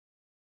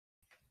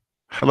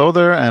Hello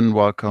there, and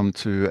welcome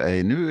to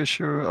a new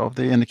issue of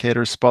the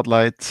Indicator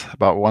Spotlight.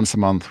 About once a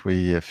month,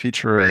 we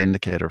feature an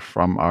indicator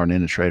from our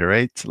NinjaTrader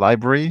 8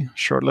 library.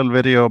 Short little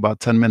video,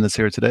 about 10 minutes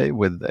here today,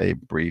 with a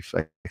brief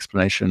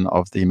explanation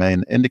of the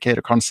main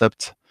indicator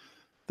concept,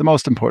 the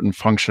most important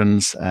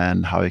functions,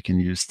 and how you can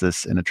use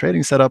this in a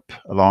trading setup,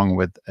 along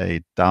with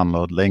a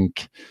download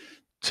link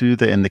to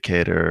the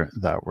indicator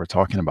that we're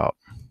talking about.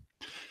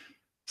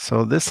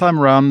 So this time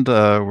around,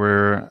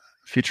 we're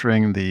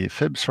featuring the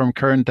fibs from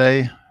Current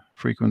Day.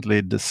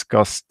 Frequently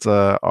discussed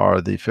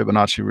are the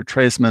Fibonacci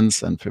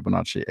retracements and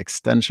Fibonacci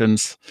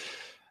extensions.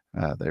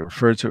 They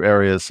refer to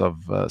areas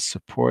of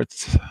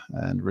support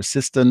and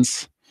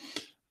resistance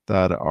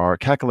that are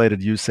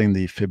calculated using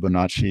the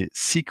Fibonacci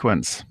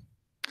sequence.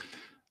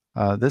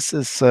 This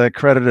is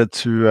credited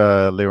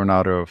to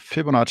Leonardo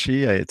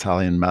Fibonacci, an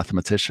Italian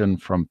mathematician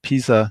from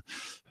Pisa,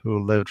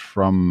 who lived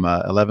from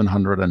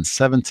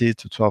 1170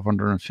 to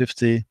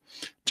 1250.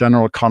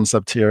 General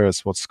concept here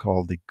is what's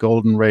called the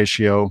golden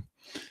ratio,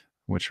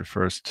 which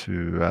refers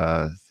to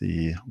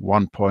the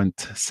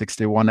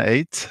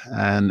 1.618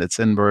 and its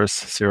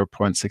inverse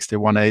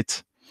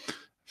 0.618.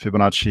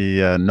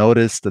 Fibonacci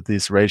noticed that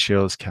these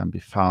ratios can be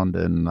found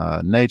in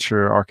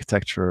nature,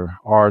 architecture,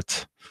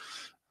 art.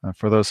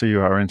 For those of you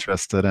who are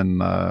interested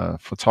in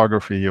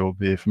photography, you'll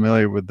be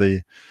familiar with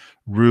the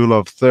rule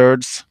of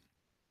thirds.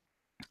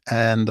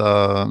 And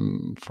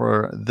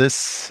for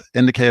this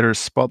indicator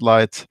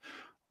spotlight,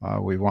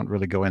 we won't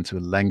really go into a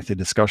lengthy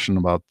discussion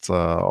about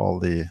all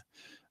the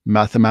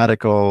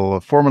mathematical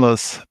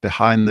formulas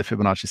behind the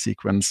Fibonacci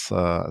sequence.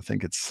 I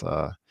think it's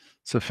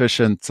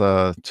sufficient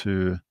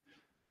to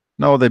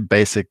know the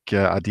basic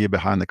idea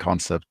behind the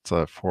concept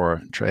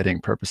for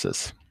trading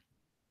purposes.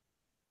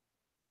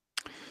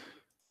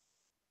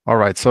 All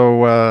right,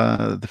 so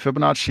the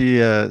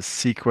Fibonacci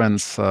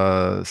sequence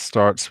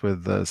starts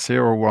with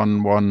 0,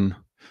 1, 1,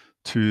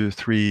 2,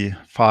 3,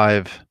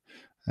 5,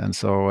 and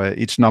so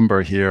each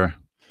number here,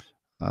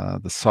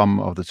 the sum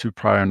of the two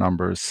prior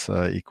numbers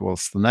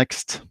equals the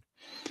next.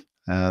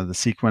 The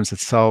sequence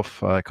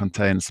itself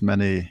contains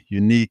many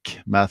unique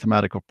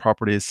mathematical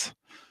properties.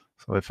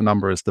 So if a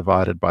number is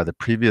divided by the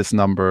previous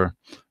number,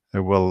 it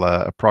will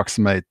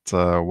approximate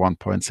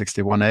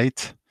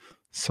 1.618.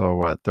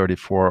 So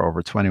 34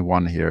 over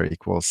 21 here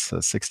equals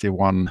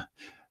 61,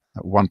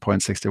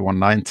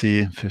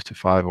 1.6190,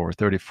 55 over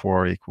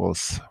 34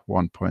 equals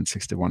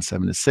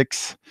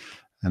 1.6176,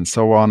 and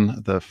so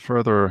on. The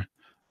further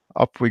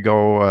up we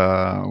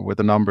go with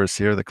the numbers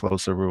here, the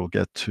closer we will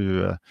get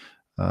to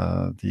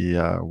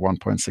the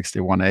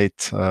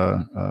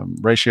 1.618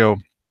 ratio.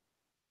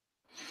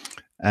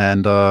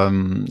 And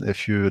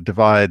if you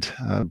divide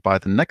by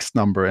the next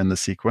number in the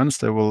sequence,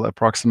 they will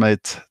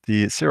approximate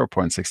the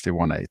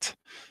 0.618.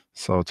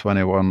 So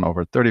 21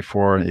 over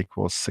 34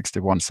 equals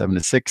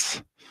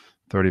 6176.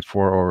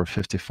 34 over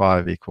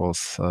 55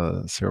 equals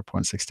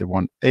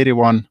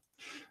 0.6181.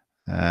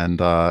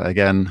 And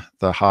again,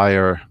 the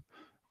higher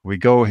we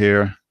go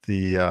here,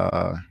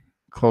 the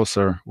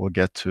closer we'll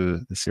get to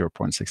the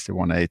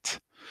 0.618.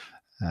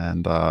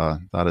 And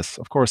that is,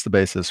 of course, the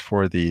basis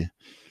for the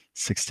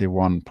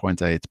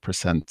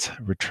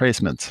 61.8%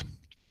 retracement.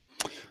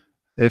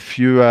 If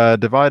you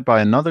divide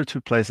by another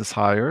two places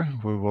higher,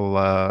 we will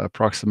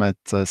approximate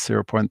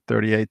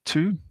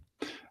 0.382.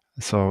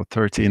 So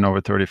 13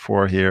 over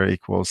 34 here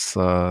equals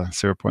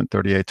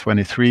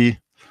 0.3823,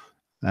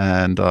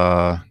 and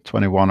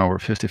 21 over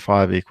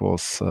 55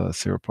 equals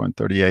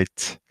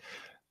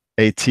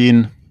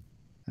 0.3818.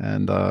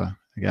 And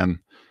again,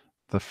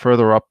 the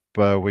further up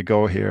we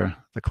go here,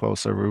 the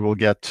closer we will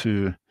get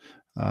to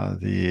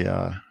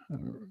the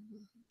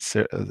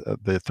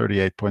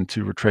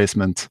 38.2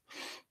 retracement.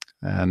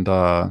 And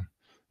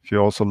if you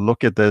also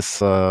look at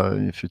this,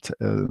 if you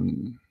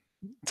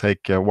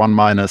take 1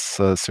 minus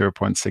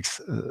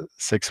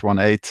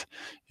 0.618,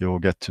 you will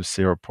get to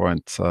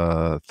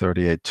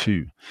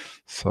 0.382.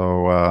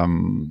 So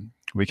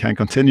we can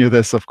continue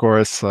this, of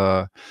course.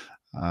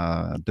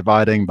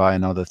 Dividing by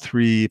another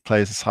 3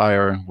 places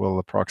higher will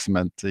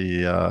approximate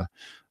the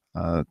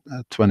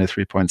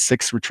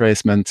 23.6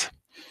 retracement.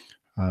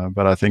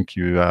 But I think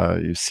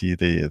you see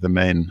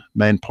the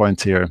main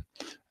point here.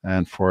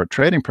 And for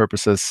trading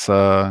purposes,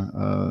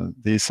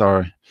 these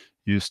are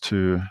used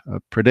to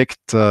predict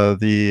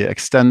the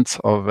extent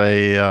of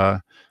a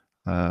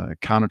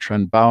counter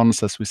trend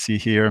bounce, as we see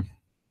here.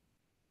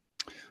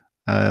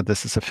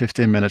 This is a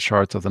 15-minute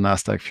chart of the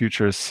Nasdaq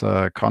futures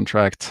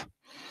contract,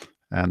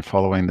 and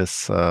following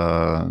this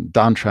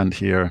downtrend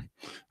here,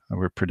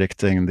 we're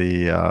predicting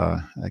the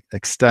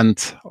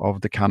extent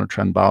of the counter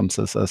trend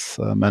bounces, as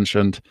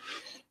mentioned.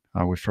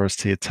 We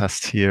first see a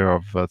test here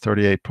of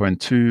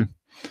 38.2,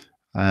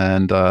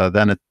 and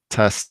then a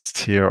test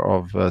here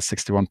of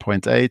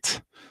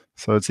 61.8.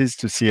 So it's easy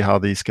to see how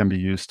these can be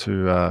used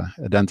to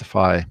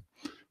identify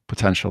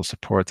potential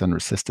support and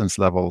resistance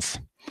levels,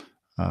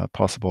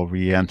 possible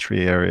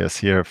re-entry areas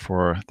here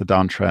for the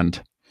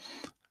downtrend.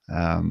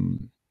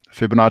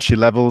 Fibonacci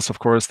levels, of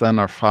course, then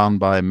are found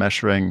by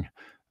measuring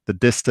the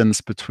distance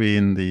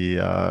between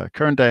the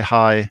current day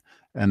high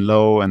and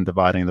low, and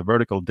dividing the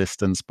vertical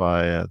distance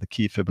by the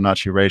key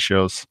Fibonacci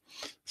ratios.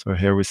 So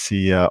here we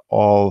see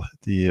all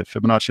the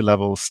Fibonacci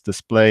levels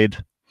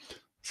displayed.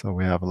 So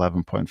we have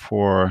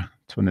 11.4,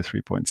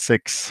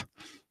 23.6,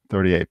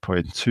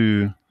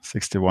 38.2,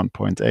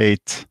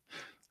 61.8,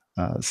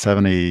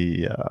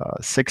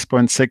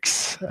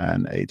 76.6,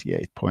 and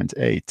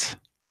 88.8.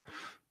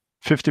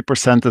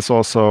 50% is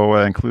also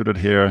included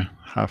here.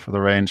 Half of the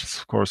range is,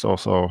 of course,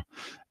 also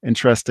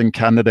interesting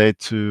candidate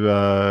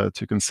to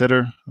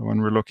consider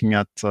when we're looking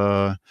at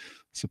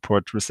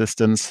support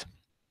resistance.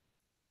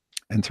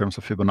 In terms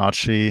of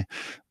Fibonacci,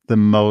 the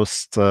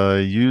most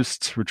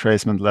used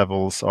retracement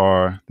levels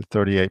are the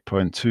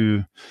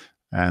 38.2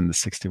 and the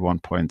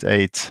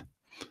 61.8.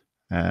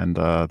 And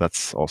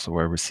that's also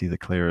where we see the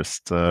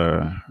clearest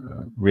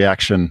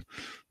reaction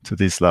to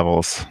these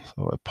levels.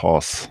 So a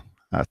pause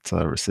at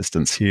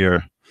resistance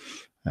here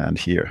and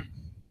here.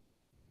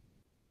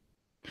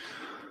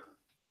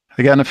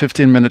 Again, a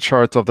 15-minute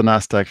chart of the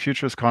Nasdaq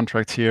futures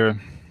contract here,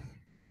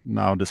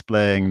 now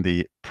displaying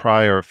the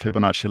prior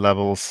Fibonacci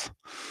levels.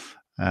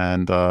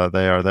 And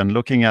they are then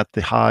looking at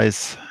the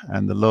highs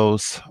and the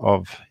lows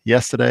of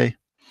yesterday.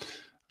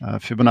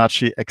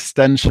 Fibonacci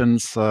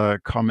extensions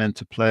come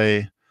into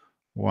play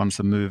once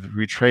a move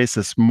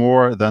retraces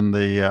more than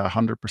the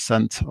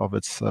 100% of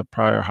its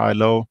prior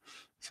high-low.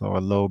 So a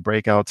low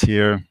breakout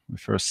here. We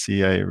first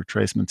see a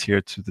retracement here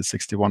to the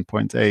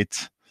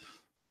 61.8,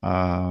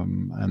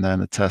 and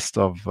then a test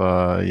of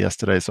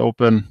yesterday's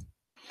open,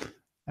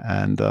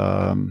 and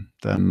then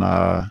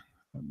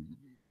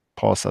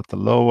pause at the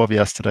low of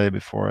yesterday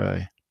before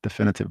a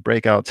definitive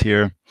breakout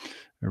here,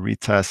 a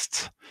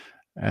retest.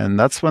 And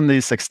that's when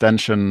these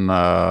extension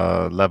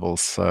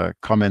levels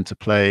come into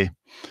play.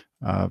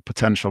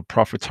 Potential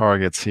profit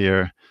targets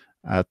here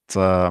at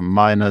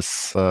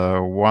minus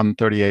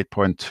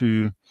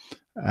 138.2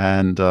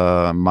 and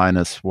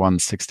minus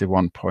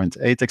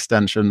 161.8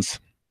 extensions.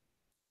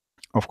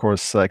 Of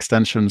course,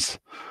 extensions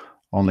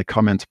only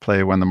come into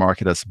play when the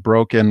market has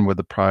broken with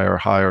the prior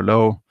high or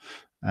low,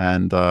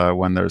 and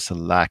when there's a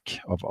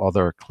lack of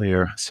other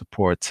clear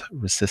support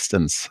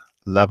resistance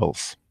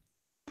levels.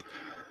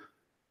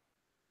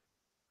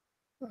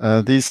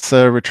 These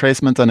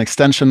retracement and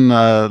extension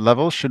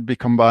levels should be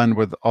combined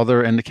with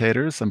other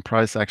indicators and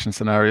price action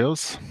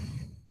scenarios.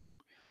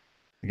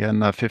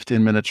 Again, a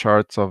 15-minute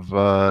chart of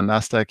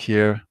Nasdaq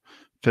here.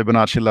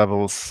 Fibonacci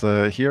levels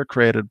here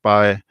created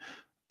by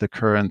the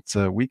current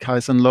weak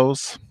highs and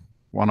lows.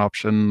 One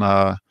option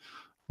of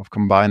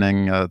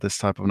combining this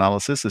type of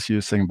analysis is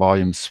using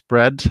volume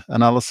spread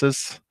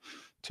analysis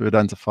to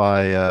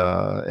identify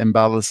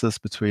imbalances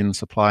between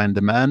supply and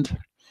demand.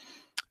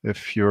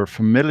 If you're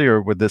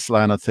familiar with this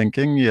line of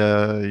thinking,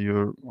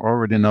 you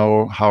already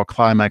know how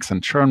climax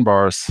and churn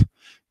bars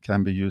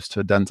can be used to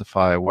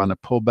identify when a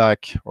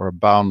pullback or a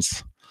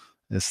bounce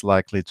is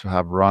likely to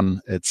have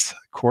run its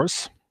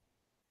course.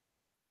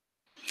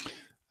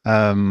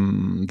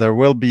 There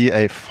will be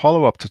a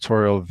follow-up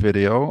tutorial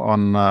video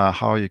on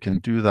how you can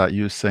do that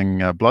using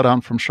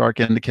Bloodhound from Shark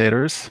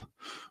indicators.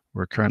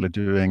 We're currently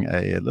doing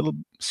a little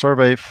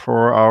survey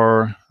for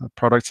our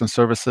products and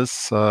services.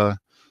 So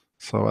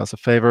as a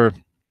favor,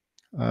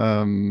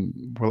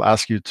 we'll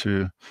ask you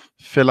to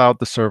fill out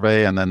the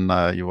survey, and then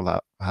you will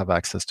have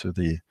access to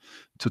the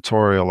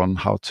tutorial on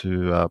how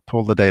to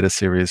pull the data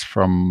series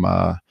from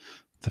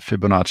the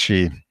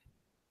Fibonacci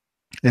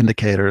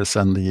indicators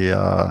and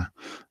the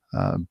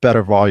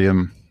better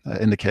volume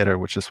indicator,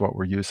 which is what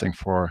we're using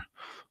for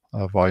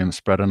volume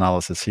spread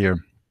analysis here.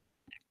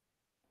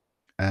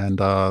 And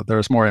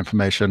there's more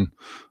information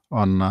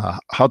on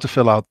how to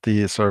fill out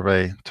the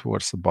survey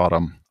towards the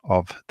bottom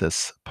of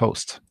this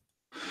post.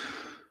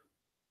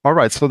 All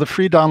right, so the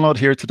free download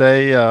here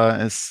today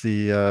is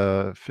the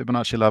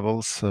Fibonacci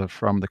levels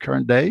from the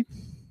current day.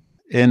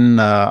 In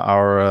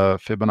our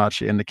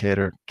Fibonacci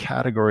indicator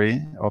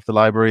category of the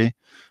library,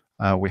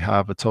 we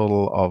have a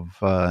total of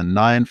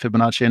 9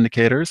 Fibonacci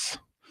indicators,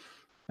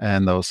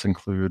 and those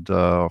include,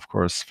 of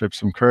course, Fibs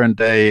from current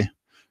day,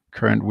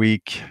 current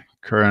week,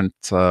 current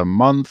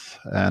month,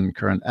 and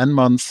current end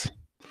months,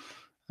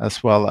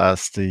 as well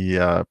as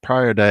the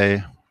prior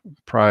day,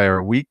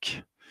 prior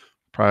week,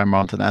 prior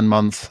month, and end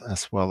month,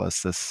 as well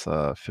as this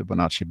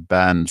Fibonacci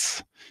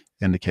bands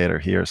indicator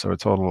here. So a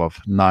total of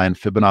 9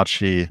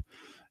 Fibonacci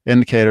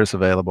indicators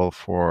available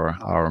for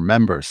our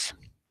members.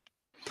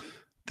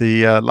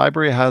 The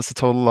library has a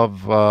total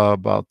of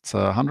about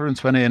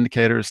 120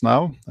 indicators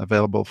now,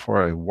 available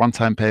for a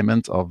one-time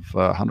payment of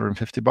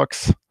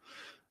 $150.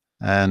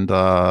 And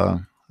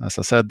as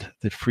I said,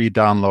 the free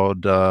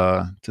download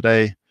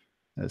today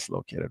is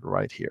located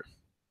right here.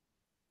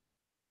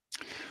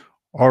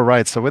 All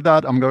right, so with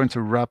that, I'm going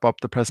to wrap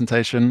up the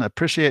presentation.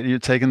 Appreciate you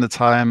taking the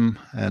time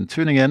and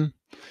tuning in.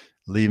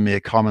 Leave me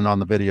a comment on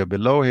the video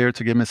below here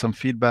to give me some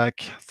feedback.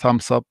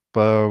 Thumbs up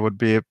would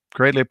be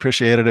greatly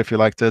appreciated if you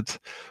liked it,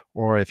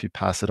 or if you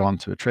pass it on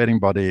to a trading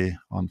buddy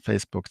on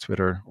Facebook,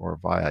 Twitter, or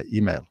via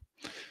email.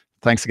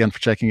 Thanks again for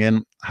checking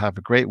in. Have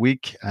a great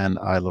week, and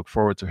I look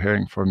forward to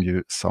hearing from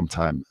you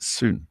sometime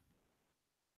soon.